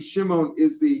assuming Shimon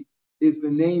is the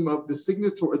name of the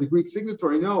signatory, the Greek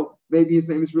signatory. No, maybe his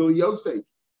name is really Yosef,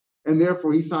 and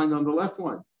therefore he signed on the left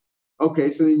one. Okay,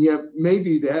 so then you have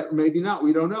maybe that, or maybe not.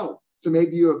 We don't know. So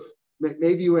maybe you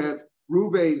have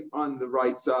Reuven on the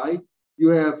right side, you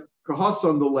have Kahas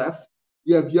on the left,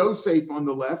 you have Yosef on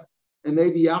the left, and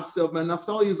maybe Yachsel ben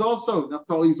Naphtali is also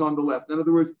Naphtali is on the left. In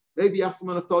other words, maybe Yachsel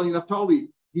ben Naphtali,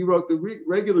 he wrote the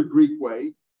regular Greek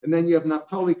way, and then you have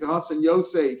Naphtali, Kahas, and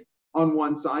Yosef on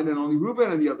one side and only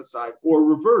Reuben on the other side, or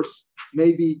reverse.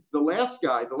 Maybe the last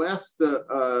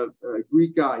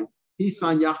Greek guy, he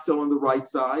signed Yachsel on the right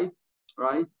side,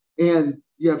 right? And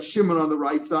you have Shimon on the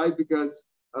right side because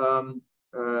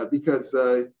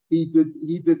he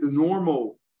did the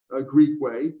normal Greek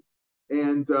way,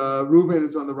 and Reuben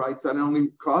is on the right side, and only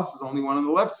Kos is only one on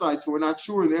the left side. So we're not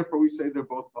sure, and therefore we say they're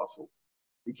both possible.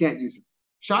 You can't use it.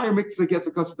 Shire mixes a get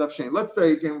the Kos of Shane. Let's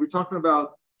say again we talk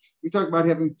about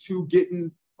having two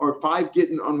Gitin or five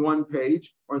Gitin on one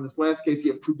page, or in this last case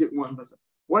you have two Gitin one.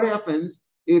 What happens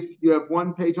if you have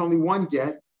one page only one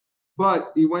get?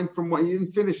 But he went from one, he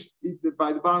didn't finish,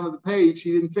 by the bottom of the page,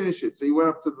 he didn't finish it. So he went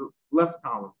up to the left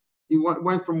column. He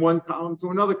went from one column to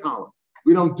another column.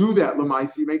 We don't do that,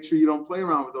 Lamais. You make sure you don't play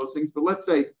around with those things. But let's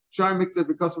say, Shai mixed it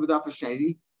because of Daf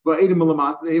Hasheni, but Edom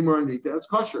Lamata, the Amor underneath that, it's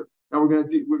kosher. Now we're going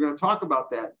to talk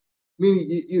about that. Meaning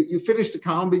you finished the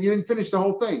column, but you didn't finish the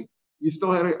whole thing. You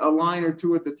still had a line or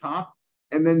two at the top,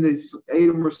 and then this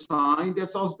Edom were signed.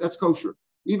 That's kosher.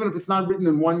 Even if it's not written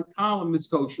in one column, it's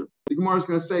kosher. The Gemara is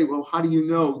going to say, well, how do you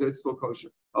know that it's still kosher?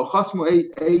 Let's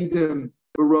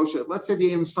say the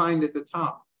Edom signed at the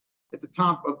top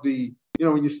of the,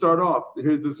 when you start off,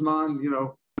 here's the Zman,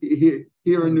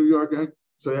 here in New York,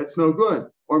 so that's no good.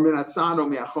 Or minatzano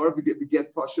me'achor,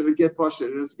 get pasha, it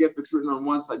is a get that's written on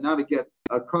one side, not a get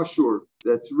a kashur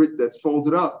that's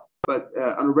folded up, but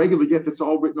on a regular get that's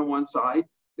all written on one side.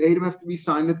 The Edom have to be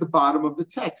signed at the bottom of the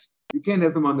text. You can't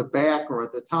have them on the back or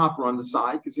at the top or on the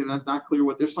side because you're not clear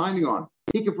what they're signing on.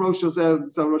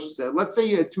 Let's say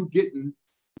you had two Gittin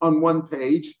on one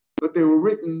page, but they were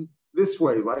written this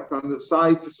way, like on the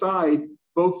side to side,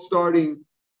 both starting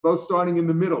in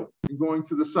the middle and going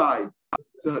to the side.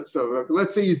 So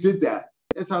let's say you did that.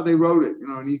 That's how they wrote it,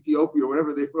 in Ethiopia or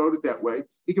whatever, they wrote it that way.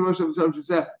 Edom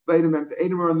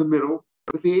are in the middle,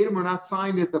 but the Edom are not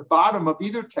signed at the bottom of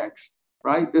either text,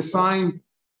 right? They're signed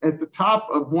at the top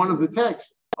of one of the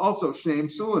texts. Also,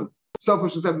 Shneim Sulim.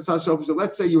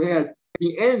 Let's say you had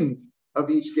the end of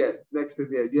each get next to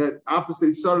the end. You had opposite,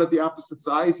 you started at the opposite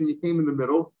sides and you came in the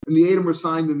middle, and the Edom were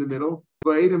signed in the middle.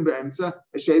 One of them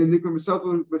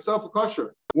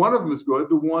is good,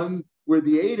 the one where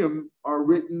the Edom are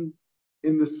written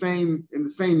in the same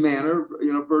manner,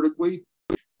 vertically,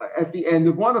 at the end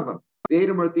of one of them. The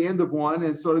Edom are at the end of one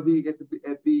and sort of be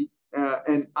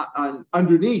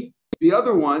underneath the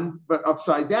other one, but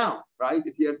upside down, right?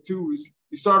 If you have two,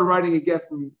 you started writing a get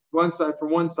from one side,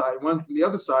 one from the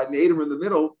other side, and the Edom are in the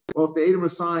middle. Well, if the Edom are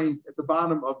signed at the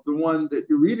bottom of the one that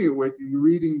you're reading it with, you're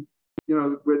reading,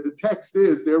 where the text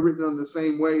is, they're written on the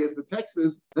same way as the text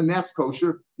is, then that's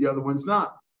kosher. The other one's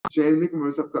not. Get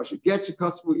your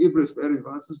customer Ibris,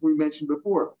 this is what we mentioned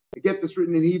before. The get that's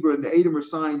written in Hebrew and the Edom are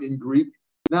signed in Greek,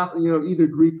 not either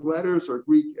Greek letters or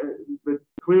Greek, but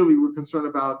clearly we're concerned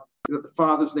about the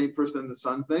father's name first and the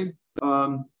son's name,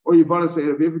 or Yavanis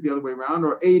the other way around,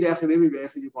 or Eid Echad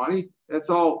Yavani. That's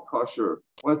all kosher.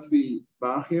 What's the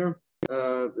Bach here?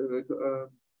 Yavani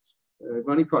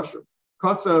kosher.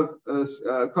 Kosav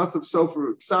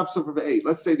Sofer, Ksav Sofer V'Eid.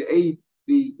 Let's say the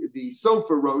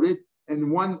Sofer wrote it,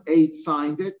 and one Eid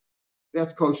signed it.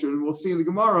 That's kosher. And we'll see in the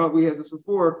Gemara, we had this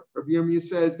before, Rabbi Yirmiyah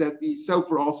says that the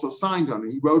Sofer also signed on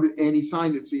it. He wrote it and he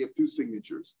signed it, so you have two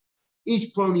signatures.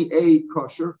 Each Ploni Eid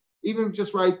kosher. Even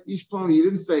just write Ish Ploni, he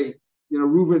didn't say,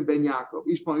 Reuven ben Yaakov.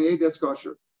 Ish Ploni Eid, that's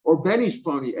kosher. Or Ben Ish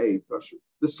Ploni Eid, kosher.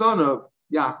 The son of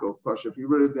Yaakov, kosher, if you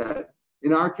read that.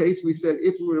 In our case, we said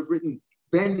if we would have written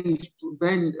Ben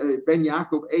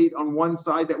Yaakov Eid on one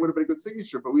side, that would have been a good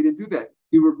signature, but we didn't do that.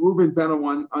 We were Reuven Ben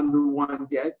under one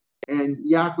get, and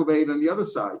Yaakov Eid on the other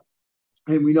side.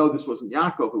 And we know this wasn't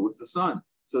Yaakov, it was the son.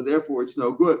 So therefore, it's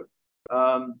no good.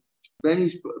 Ben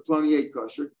Ish Ploni Eid,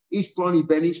 kosher. Ish Ploni,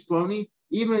 Ben Ish Ploni.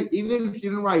 Even if you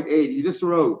didn't write Eid, you just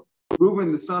wrote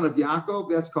Reuven, the son of Yaakov,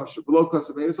 that's kosher. Below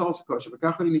kosher Eid is also kosher. The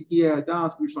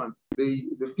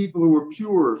people who were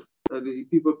pure, the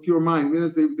people of pure mind,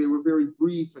 they were very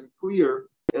brief and clear.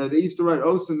 They used to write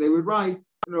Osin, they would write,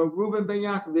 Reuven ben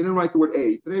Yaakov. They didn't write the word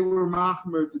Eid. They were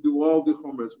machmer to do all the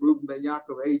chumras. Reuven ben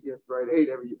Yaakov Eid, you have to write Eid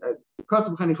every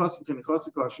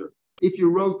kosher. If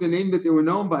you wrote the name that they were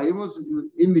known by, it was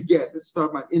in the get. This is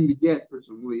talking about in the get,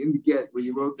 presumably, in the get, where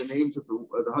you wrote the names of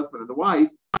the husband and the wife.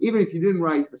 Even if you didn't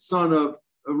write the son of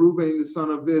Reuben, the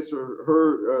son of this, or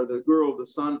her, or the girl, the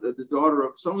son, the daughter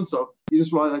of so-and-so, you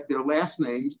just write like their last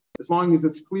names, as long as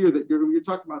it's clear that you're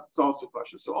talking about, it's also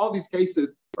kosher. So all these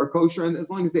cases are kosher, and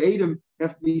as long as the Edom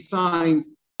have to be signed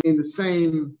in the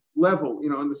same level,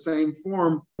 in the same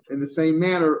form, in the same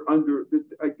manner,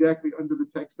 exactly under the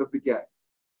text of the get.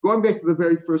 Going back to the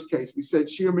very first case, we said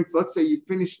shear mix. Let's say you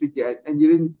finished the get and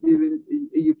you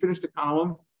finished the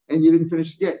column and you didn't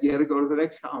finish the get. You had to go to the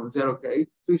next column. Is that okay?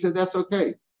 So he said that's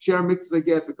okay. Shear mix the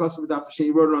get because of the dafashin.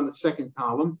 You wrote it on the second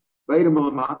column.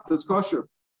 That's kosher.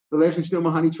 Why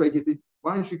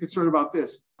aren't you concerned about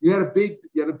this? You had a big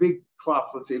cloth,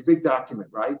 let's say a big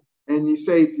document, right? And you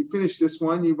say if you finish this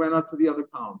one, you went out to the other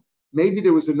column. Maybe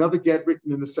there was another get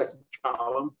written in the second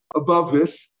column above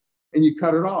this, and you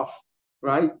cut it off.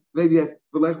 Right? Maybe that's,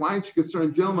 but why aren't you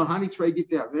concerned? Dilma, honey, tray,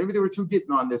 get there. Maybe there were two getting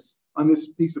on this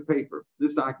piece of paper,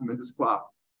 this document, this cloth.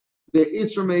 The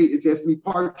Israel has to be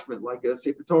parchment, like a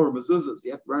Sefer Torah, mezuzahs.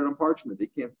 You have to write on parchment. They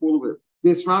can't fool with it.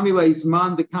 The Israel is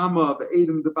man de kama of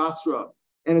Edom de Basra.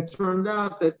 And it turned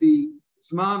out that the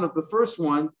Zman of the first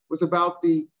one was about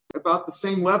the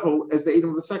same level as the Edom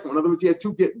of the second one. In other words, he had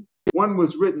two getting. One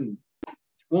was written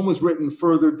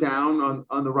further down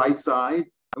on the right side,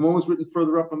 and one was written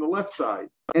further up on the left side.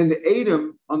 And the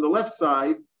Edom on the left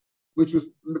side, which was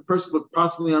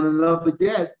possibly on another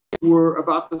get, were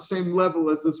about the same level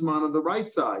as this man on the right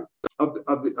side of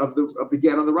the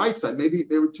get on the right side. Maybe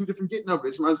there were two different get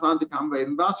numbers.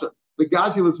 The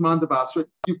Gazi was man de Basra.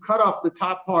 You cut off the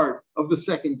top part of the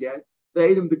second get, the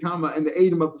Edom de Kama, and the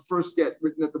Edom of the first get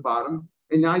written at the bottom.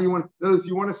 And now you want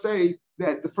to say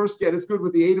that the first get is good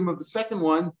with the Edom of the second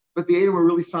one, but the Edom are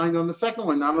really signed on the second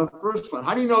one, not on the first one.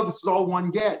 How do you know this is all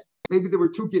one get? Maybe there were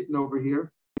two getting over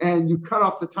here, and you cut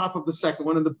off the top of the second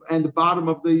one and the bottom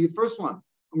of the first one.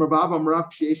 On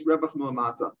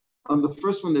the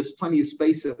first one, there's plenty of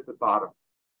space at the bottom,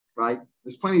 right?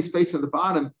 There's plenty of space at the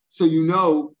bottom, so you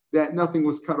know that nothing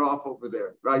was cut off over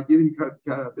there, right? You didn't cut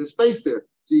off. There's space there,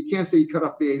 so you can't say you cut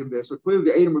off the Edom there. So clearly,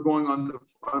 the Edom are going on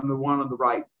the one on the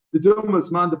right. The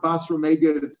Dumas man the Basra, maybe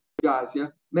it's guys, yeah.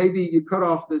 Maybe you cut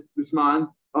off this man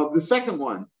of the second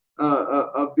one,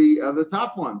 of the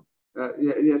top one.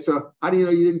 So how do you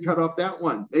know you didn't cut off that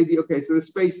one? Maybe, okay, so there's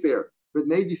space there, but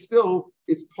maybe still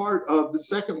it's part of the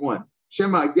second one.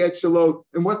 Shema, get shalom.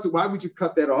 And why would you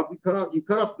cut that off? You cut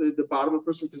off the bottom of the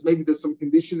first one because maybe there's some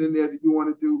condition in there that you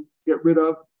want to get rid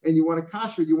of, and you want to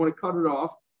kasher, you want to cut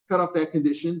off that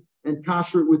condition and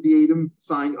kasher it with the Adam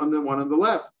sign on the one on the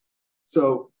left.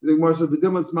 So the Gemara says,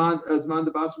 "Zman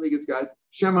the Basra gets guys.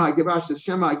 Shema, Gebash says,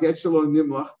 Shema, get shalom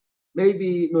nimlach."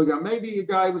 Maybe a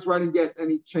guy was writing get and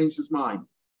he changed his mind.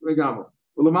 Well,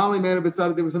 the Mali man of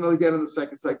decided there was another get on the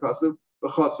second side. When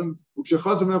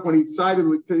he decided,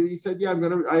 he said, "Yeah,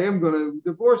 I am gonna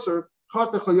divorce her."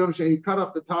 And he cut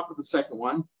off the top of the second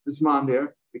one, the zman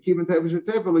there.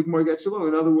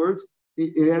 In other words,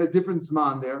 it had a different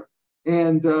zman there,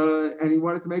 and he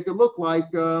wanted to make it look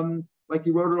like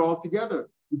he wrote it all together.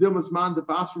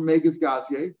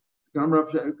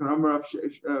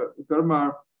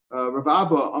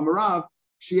 Rababa Amarav,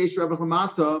 Shiesh Rebbe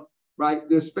Lamata, right?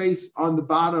 There's space on the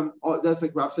bottom. Oh, that's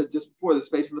like Rab said just before, the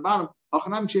space on the bottom.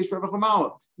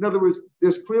 In other words,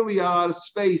 there's clearly a lot of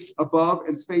space above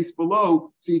and space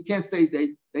below, so you can't say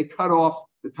they cut off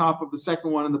the top of the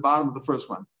second one and the bottom of the first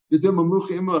one.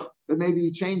 But maybe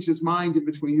he changed his mind in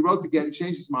between. He wrote the get, he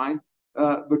changed his mind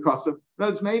because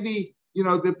maybe,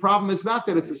 the problem is not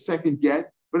that it's a second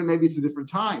get, but maybe it's a different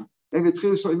time. Maybe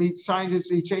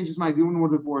he changed his mind. He didn't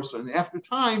want to divorce her, and after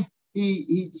time,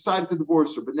 he decided to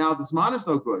divorce her. But now the zman is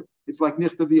no good. It's like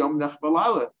nichtav yom nech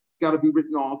balala. It's got to be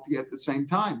written all together at the same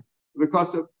time.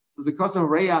 Because of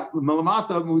reyat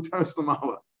malamata mutaris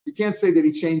lamala. You can't say that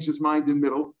he changed his mind in the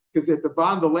middle, because at the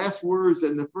bottom, the last words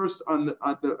in the first on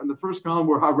the first column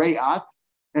were hareyat,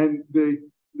 and the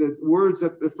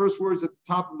first words at the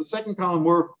top of the second column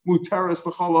were mutaris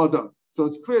l'chol adam. So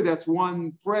it's clear that's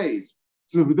one phrase.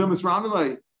 So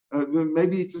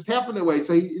maybe it just happened that way.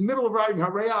 So in the middle of writing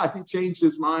Harayat, he changed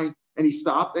his mind and he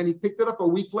stopped and he picked it up a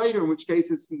week later, in which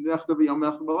case it's on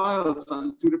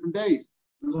 2 different days.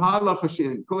 We're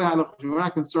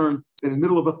not concerned that in the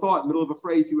middle of a thought, in the middle of a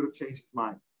phrase, he would have changed his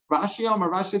mind. Rashi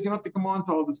says you don't have to come on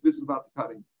to all this business about the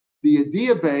cutting. The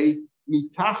idea bay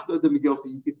mitachta the Megillah, so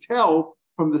you could tell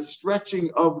from the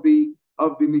stretching of the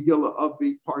Megillah, of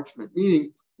the parchment,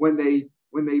 meaning when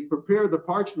they prepare the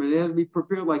parchment, it has to be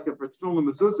prepared like a tefillin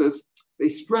mezuzahs. They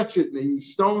stretch it and they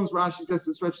use stones. Rashi says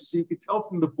to stretch it, so you could tell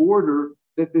from the border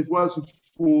that this wasn't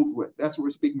fooled with. That's what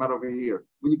we're speaking about over here.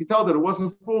 When you could tell that it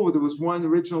wasn't fooled with, there was one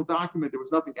original document. There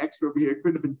was nothing extra over here. It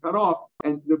couldn't have been cut off.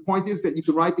 And the point is that you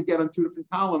could write the get on 2 different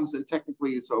columns, and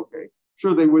technically it's okay.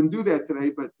 Sure, they wouldn't do that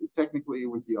today, but technically it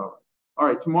would be all right. All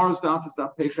right, tomorrow's daf is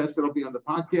daf Peiches. That'll be on the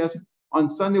podcast. On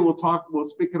Sunday, we'll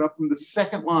pick it up from the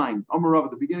second line, Amarav,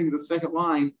 at the beginning of the second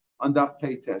line on Daf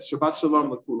Peites. Shabbat Shalom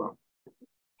L'Kulam.